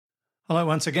Hello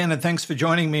once again, and thanks for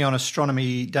joining me on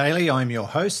Astronomy Daily. I'm your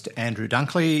host, Andrew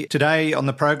Dunkley. Today on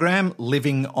the program,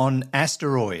 living on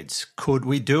asteroids. Could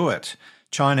we do it?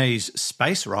 Chinese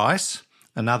space rice,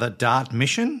 another DART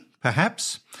mission,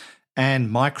 perhaps, and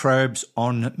microbes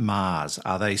on Mars.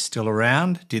 Are they still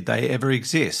around? Did they ever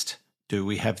exist? Do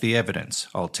we have the evidence?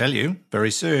 I'll tell you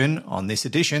very soon on this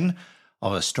edition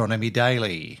of Astronomy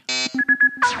Daily.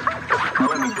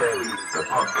 Astronomy Daily, the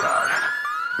podcast,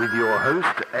 with your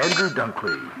host, Andrew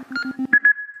Dunkley.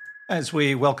 As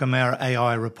we welcome our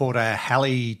AI reporter,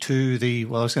 Hallie, to the, I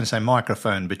was going to say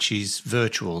microphone, but she's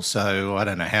virtual, so I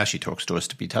don't know how she talks to us,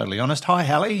 to be totally honest. Hi,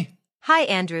 Hallie. Hi,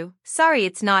 Andrew. Sorry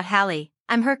it's not Hallie.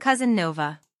 I'm her cousin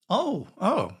Nova. Oh,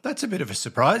 that's a bit of a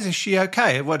surprise. Is she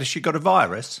okay? What, has she got a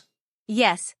virus?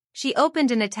 Yes, she opened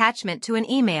an attachment to an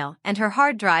email and her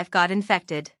hard drive got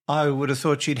infected. I would have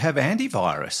thought she'd have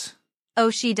antivirus. Oh,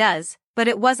 she does, but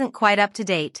it wasn't quite up to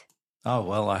date. Oh,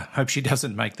 well, I hope she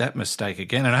doesn't make that mistake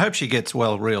again, and I hope she gets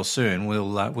well real soon.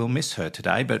 We'll miss her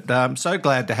today, but I'm so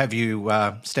glad to have you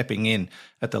stepping in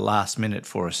at the last minute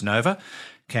for us, Nova.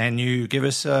 Can you give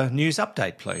us a news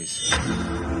update, please?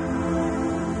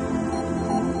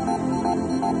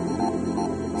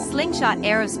 Slingshot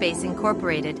Aerospace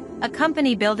Incorporated, a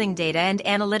company building data and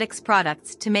analytics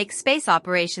products to make space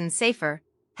operations safer,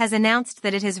 has announced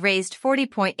that it has raised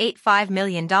 $40.85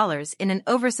 million in an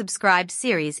oversubscribed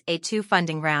Series A2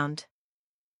 funding round.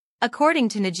 According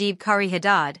to Najib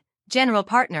Kari-Haddad, general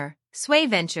partner, Sway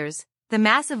Ventures, the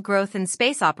massive growth in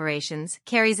space operations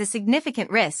carries a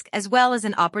significant risk as well as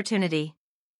an opportunity.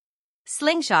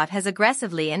 Slingshot has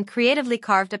aggressively and creatively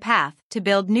carved a path to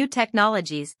build new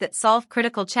technologies that solve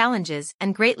critical challenges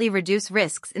and greatly reduce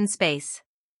risks in space.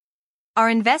 Our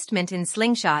investment in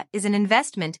Slingshot is an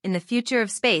investment in the future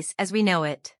of space as we know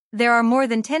it. There are more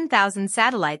than 10,000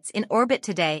 satellites in orbit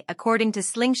today according to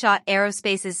Slingshot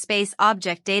Aerospace's Space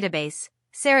Object Database,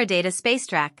 Saradata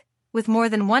Spacetrack, with more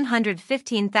than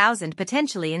 115,000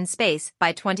 potentially in space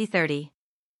by 2030.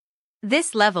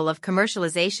 This level of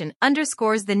commercialization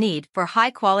underscores the need for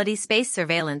high-quality space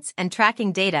surveillance and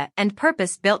tracking data and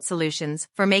purpose-built solutions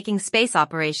for making space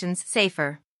operations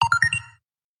safer.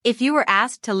 If you were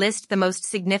asked to list the most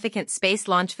significant space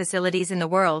launch facilities in the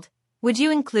world, would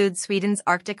you include Sweden's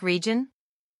Arctic region?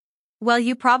 Well,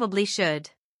 you probably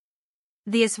should.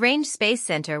 The Esrange Space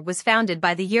Center was founded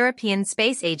by the European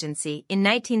Space Agency in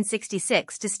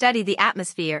 1966 to study the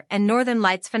atmosphere and northern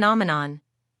lights phenomenon,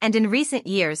 and in recent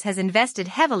years has invested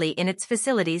heavily in its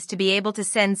facilities to be able to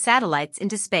send satellites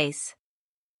into space.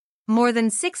 More than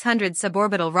 600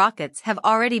 suborbital rockets have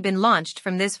already been launched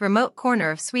from this remote corner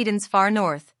of Sweden's far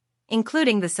north,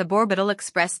 including the Suborbital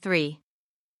Express 3.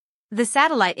 The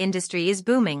satellite industry is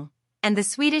booming, and the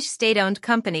Swedish state-owned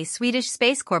company Swedish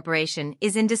Space Corporation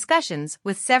is in discussions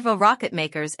with several rocket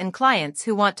makers and clients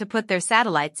who want to put their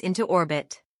satellites into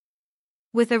orbit.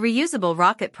 With a reusable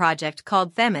rocket project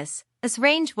called Themis,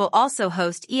 Esrange will also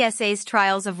host ESA's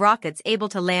trials of rockets able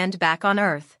to land back on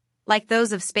Earth, like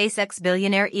those of SpaceX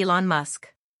billionaire Elon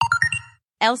Musk.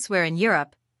 Elsewhere in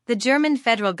Europe, the German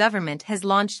federal government has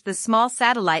launched the Small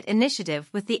Satellite Initiative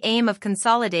with the aim of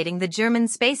consolidating the German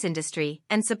space industry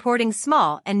and supporting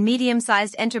small and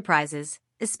medium-sized enterprises,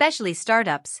 especially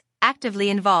startups, actively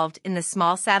involved in the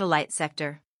small satellite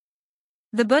sector.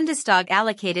 The Bundestag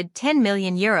allocated €10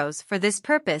 million for this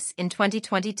purpose in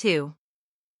 2022.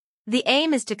 The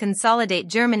aim is to consolidate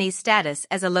Germany's status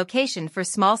as a location for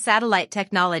small satellite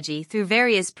technology through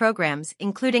various programs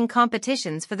including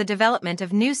competitions for the development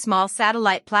of new small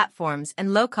satellite platforms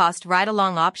and low-cost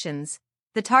ride-along options,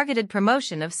 the targeted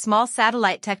promotion of small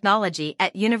satellite technology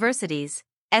at universities,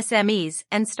 SMEs,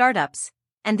 and startups,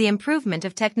 and the improvement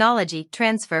of technology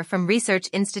transfer from research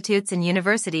institutes and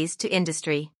universities to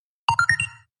industry.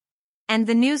 And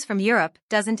the news from Europe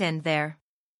doesn't end there.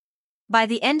 By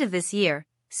the end of this year,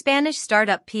 Spanish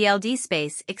startup PLD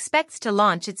Space expects to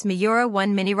launch its Miura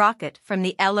 1 mini rocket from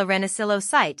the El Arenacillo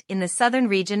site in the southern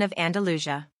region of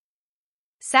Andalusia.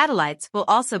 Satellites will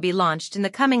also be launched in the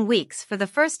coming weeks for the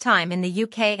first time in the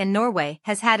UK, and Norway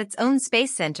has had its own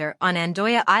space center on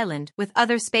Andøya Island with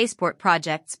other spaceport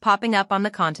projects popping up on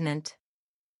the continent.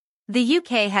 The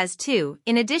UK has two,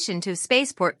 in addition to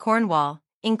Spaceport Cornwall,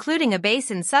 including a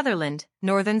base in Sutherland,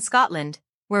 northern Scotland,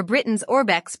 where Britain's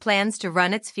Orbex plans to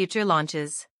run its future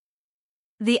launches.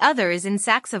 The other is in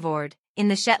Saxavord, in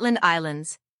the Shetland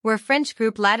Islands, where French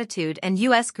group Latitude and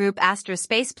US group Astra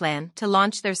Space plan to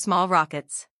launch their small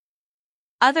rockets.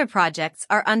 Other projects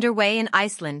are underway in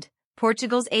Iceland,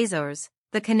 Portugal's Azores,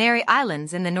 the Canary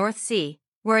Islands in the North Sea,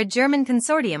 where a German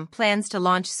consortium plans to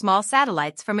launch small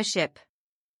satellites from a ship.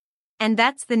 And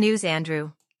that's the news,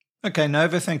 Andrew. Okay,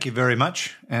 Nova, thank you very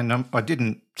much. And I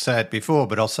didn't say it before,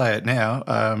 but I'll say it now.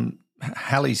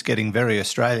 Hallie's getting very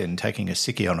Australian, taking a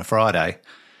sickie on a Friday.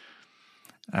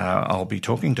 I'll be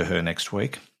talking to her next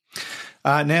week.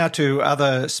 Now to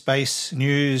other space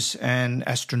news and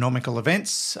astronomical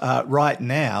events. Right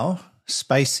now,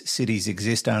 space cities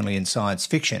exist only in science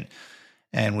fiction,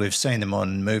 and we've seen them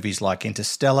on movies like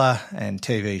Interstellar and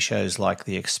TV shows like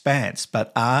The Expanse.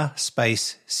 But are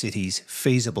space cities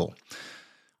feasible?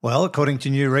 Well, according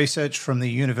to new research from the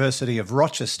University of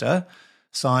Rochester,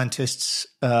 scientists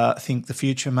think the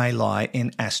future may lie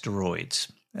in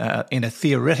asteroids. In a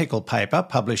theoretical paper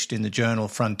published in the journal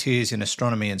Frontiers in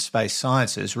Astronomy and Space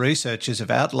Sciences, researchers have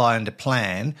outlined a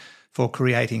plan for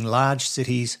creating large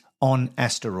cities on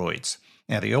asteroids.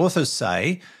 Now, the authors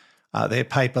say their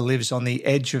paper lives on the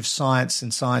edge of science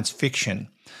and science fiction.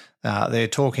 They're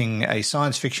talking a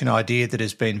science fiction idea that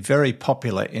has been very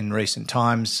popular in recent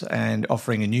times and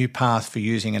offering a new path for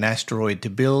using an asteroid to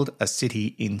build a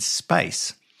city in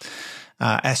space.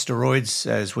 Asteroids,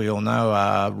 as we all know,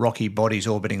 are rocky bodies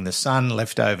orbiting the sun,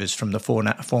 leftovers from the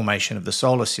formation of the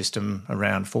solar system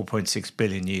around 4.6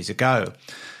 billion years ago.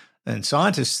 And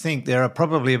scientists think there are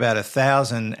probably about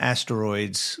 1,000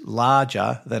 asteroids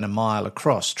larger than a mile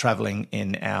across travelling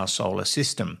in our solar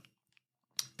system.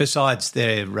 Besides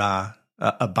their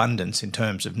abundance in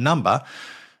terms of number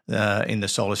in the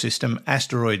solar system,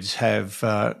 asteroids have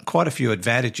quite a few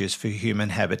advantages for human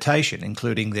habitation,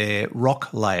 including their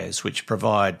rock layers, which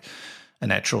provide a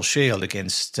natural shield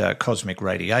against cosmic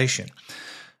radiation.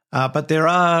 But there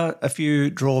are a few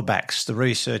drawbacks. The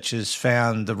researchers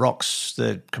found the rocks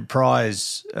that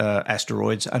comprise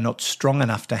asteroids are not strong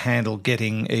enough to handle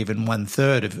getting even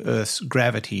 1/3 of Earth's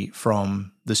gravity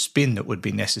from the spin that would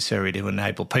be necessary to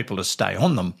enable people to stay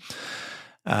on them.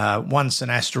 Once an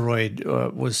asteroid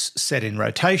was set in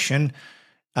rotation,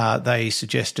 they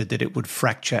suggested that it would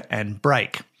fracture and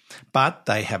break. But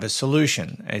they have a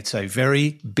solution. It's a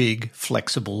very big,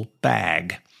 flexible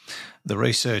bag. The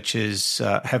researchers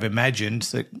have imagined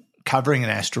that covering an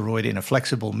asteroid in a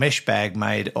flexible mesh bag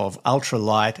made of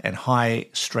ultralight and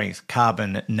high-strength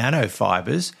carbon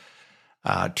nanofibers,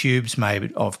 tubes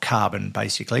made of carbon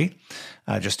basically,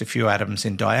 just a few atoms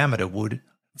in diameter, would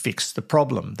fix the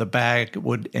problem. The bag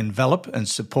would envelop and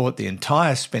support the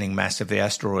entire spinning mass of the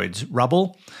asteroid's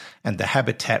rubble and the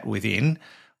habitat within,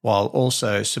 while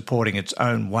also supporting its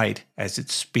own weight as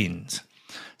it spins.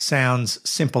 Sounds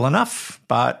simple enough,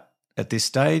 but at this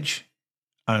stage,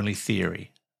 only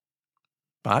theory.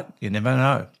 But you never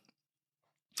know.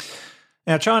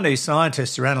 Now, Chinese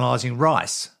scientists are analysing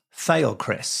rice, thale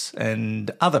cress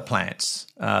and other plants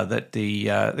that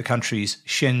the country's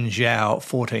Shenzhou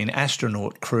 14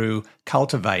 astronaut crew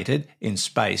cultivated in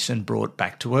space and brought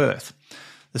back to Earth.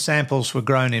 The samples were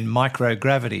grown in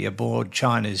microgravity aboard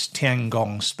China's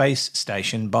Tiangong space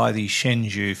station by the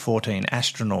Shenzhou 14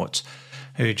 astronauts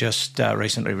who just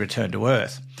recently returned to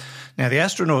Earth. Now, the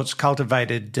astronauts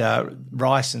cultivated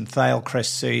rice and thale cress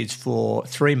seeds for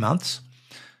 3 months,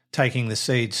 taking the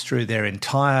seeds through their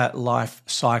entire life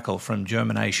cycle from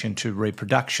germination to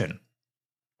reproduction.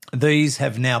 These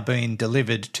have now been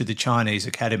delivered to the Chinese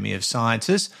Academy of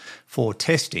Sciences for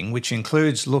testing, which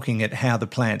includes looking at how the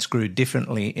plants grew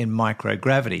differently in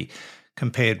microgravity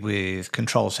compared with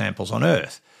control samples on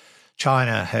Earth.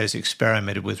 China has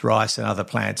experimented with rice and other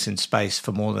plants in space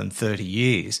for more than 30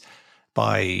 years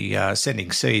by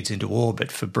sending seeds into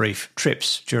orbit for brief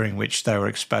trips during which they were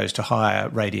exposed to higher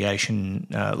radiation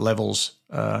levels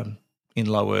in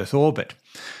low Earth orbit.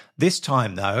 This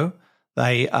time, though,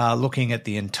 they are looking at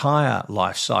the entire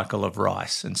life cycle of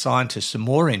rice, and scientists are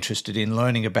more interested in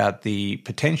learning about the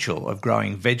potential of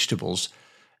growing vegetables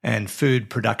and food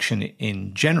production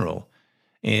in general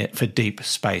for deep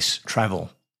space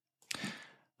travel.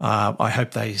 I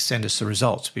hope they send us the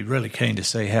results. Be really keen to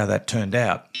see how that turned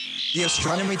out. The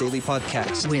Astronomy Daily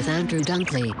Podcast with Andrew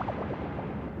Dunkley.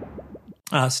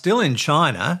 Still in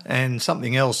China, and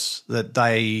something else that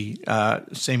they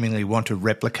seemingly want to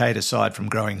replicate aside from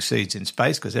growing seeds in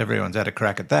space, because everyone's had a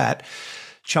crack at that,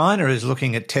 China is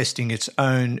looking at testing its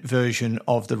own version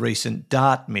of the recent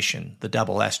DART mission, the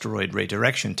Double Asteroid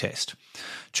Redirection Test.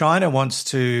 China wants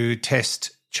to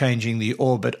test changing the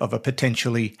orbit of a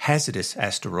potentially hazardous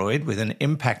asteroid with an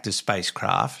impactor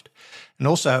spacecraft, and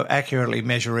also accurately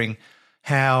measuring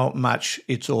how much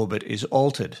its orbit is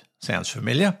altered. Sounds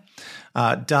familiar?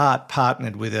 DART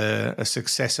partnered with a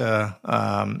successor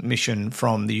mission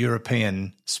from the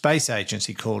European Space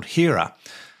Agency called HERA,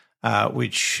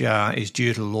 which is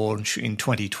due to launch in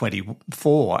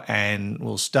 2024 and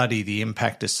will study the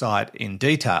impactor site in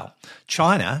detail.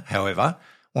 China, however,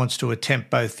 wants to attempt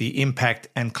both the impact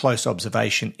and close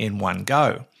observation in one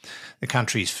go. The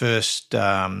country first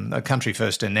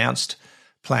announced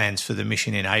plans for the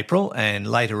mission in April and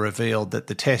later revealed that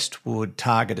the test would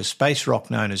target a space rock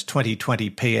known as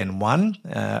 2020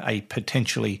 PN1, a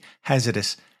potentially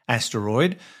hazardous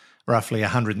asteroid, roughly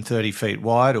 130 feet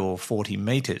wide or 40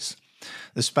 metres.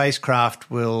 The spacecraft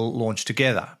will launch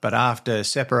together, but after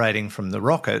separating from the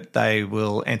rocket, they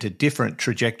will enter different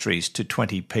trajectories to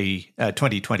 2020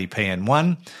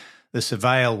 PN1. The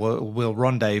surveyor will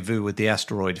rendezvous with the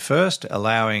asteroid first,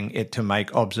 allowing it to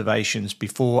make observations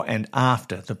before and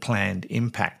after the planned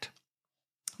impact.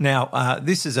 Now,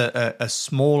 this is a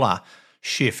smaller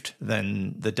shift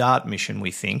than the DART mission,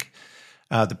 we think.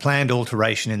 The planned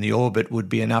alteration in the orbit would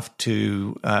be enough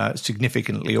to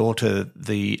significantly alter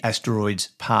the asteroid's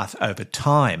path over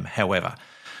time, however.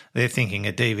 They're thinking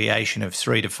a deviation of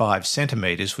 3 to 5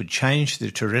 centimetres would change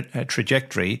the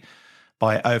trajectory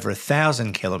by over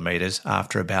 1,000 kilometres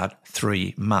after about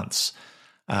 3 months.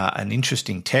 An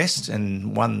interesting test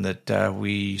and one that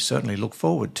we certainly look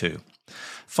forward to.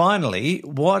 Finally,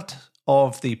 what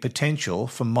of the potential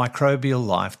for microbial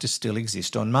life to still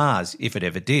exist on Mars, if it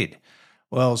ever did?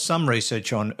 Well, some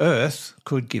research on Earth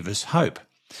could give us hope.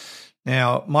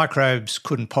 Now, microbes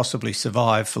couldn't possibly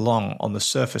survive for long on the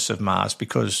surface of Mars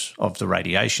because of the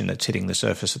radiation that's hitting the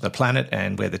surface of the planet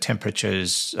and where the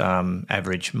temperatures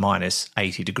average minus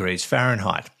 80 degrees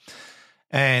Fahrenheit.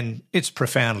 And it's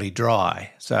profoundly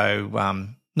dry, so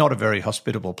not a very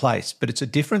hospitable place. But it's a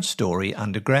different story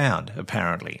underground,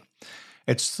 apparently.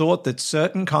 It's thought that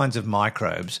certain kinds of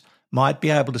microbes might be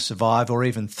able to survive or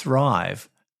even thrive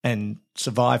and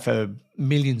survive for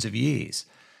millions of years.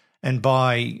 And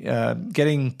by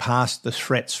getting past the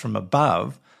threats from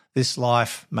above, this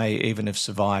life may even have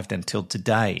survived until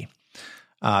today.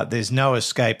 There's no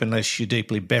escape unless you're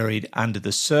deeply buried under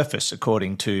the surface,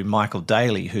 according to Michael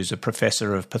Daly, who's a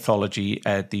professor of pathology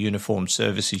at the Uniformed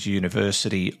Services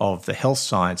University of the Health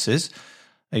Sciences,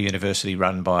 a university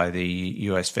run by the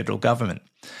US federal government.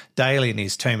 Daly and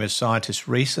his team of scientists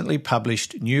recently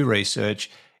published new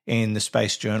research in the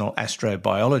space journal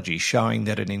Astrobiology, showing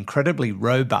that an incredibly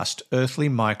robust earthly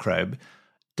microbe,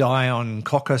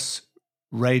 Dioncoccus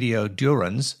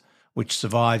radiodurans, which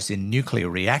survives in nuclear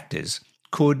reactors,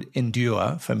 could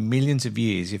endure for millions of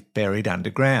years if buried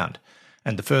underground.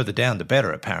 And the further down, the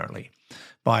better, apparently.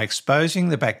 By exposing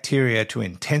the bacteria to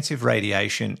intensive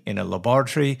radiation in a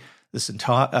laboratory, the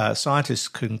scientists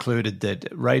concluded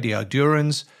that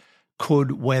radiodurans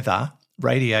could weather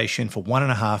radiation for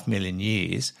 1.5 million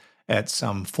years at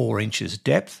some 4 inches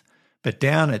depth, but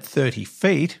down at 30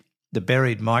 feet, the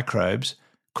buried microbes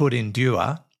could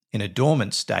endure in a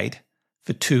dormant state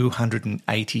for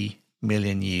 280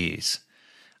 million years.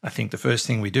 I think the first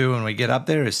thing we do when we get up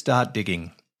there is start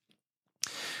digging.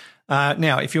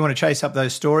 Now, if you want to chase up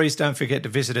those stories, don't forget to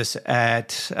visit us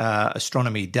at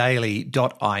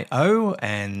astronomydaily.io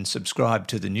and subscribe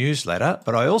to the newsletter.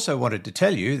 But I also wanted to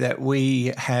tell you that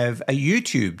we have a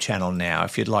YouTube channel now,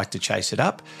 if you'd like to chase it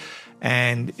up.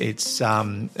 And it's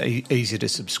easy to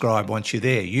subscribe once you're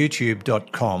there,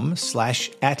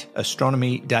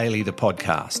 youtube.com/@astronomydaily the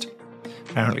podcast.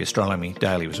 Apparently Astronomy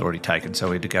Daily was already taken, so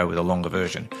we had to go with a longer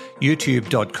version.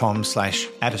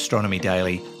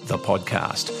 youtube.com/@astronomydaily the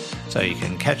podcast. So you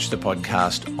can catch the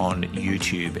podcast on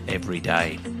YouTube every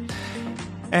day.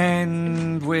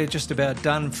 And we're just about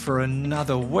done for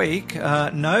another week.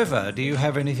 Nova, do you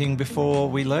have anything before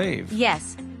we leave?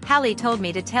 Yes. Hallie told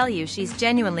me to tell you she's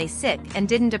genuinely sick and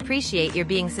didn't appreciate your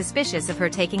being suspicious of her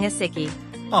taking a sickie.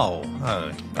 Oh,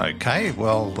 okay.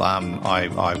 Well,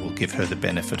 I will give her the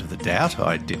benefit of the doubt.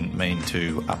 I didn't mean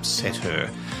to upset her.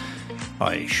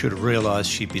 I should have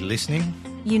realised she'd be listening.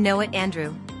 You know it,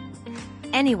 Andrew.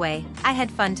 Anyway, I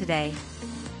had fun today.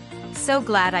 So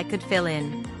glad I could fill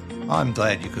in. I'm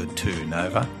glad you could too,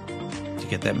 Nova. Did you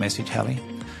get that message, Hallie?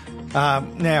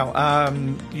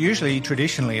 Usually,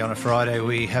 traditionally on a Friday,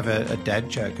 we have a dad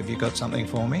joke. Have you got something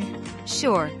for me?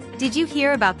 Sure. Did you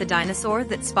hear about the dinosaur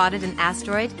that spotted an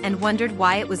asteroid and wondered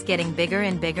why it was getting bigger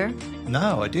and bigger?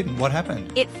 No, I didn't. What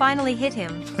happened? It finally hit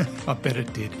him. I bet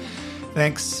it did.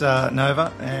 Thanks,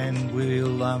 Nova, and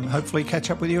we'll hopefully catch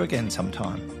up with you again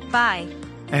sometime. Bye.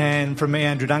 And from me,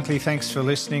 Andrew Dunkley, thanks for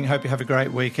listening. Hope you have a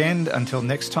great weekend. Until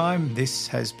next time, this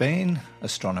has been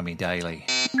Astronomy Daily.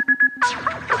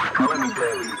 Astronomy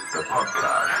Daily, the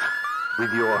podcast,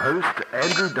 with your host,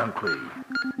 Andrew Dunkley.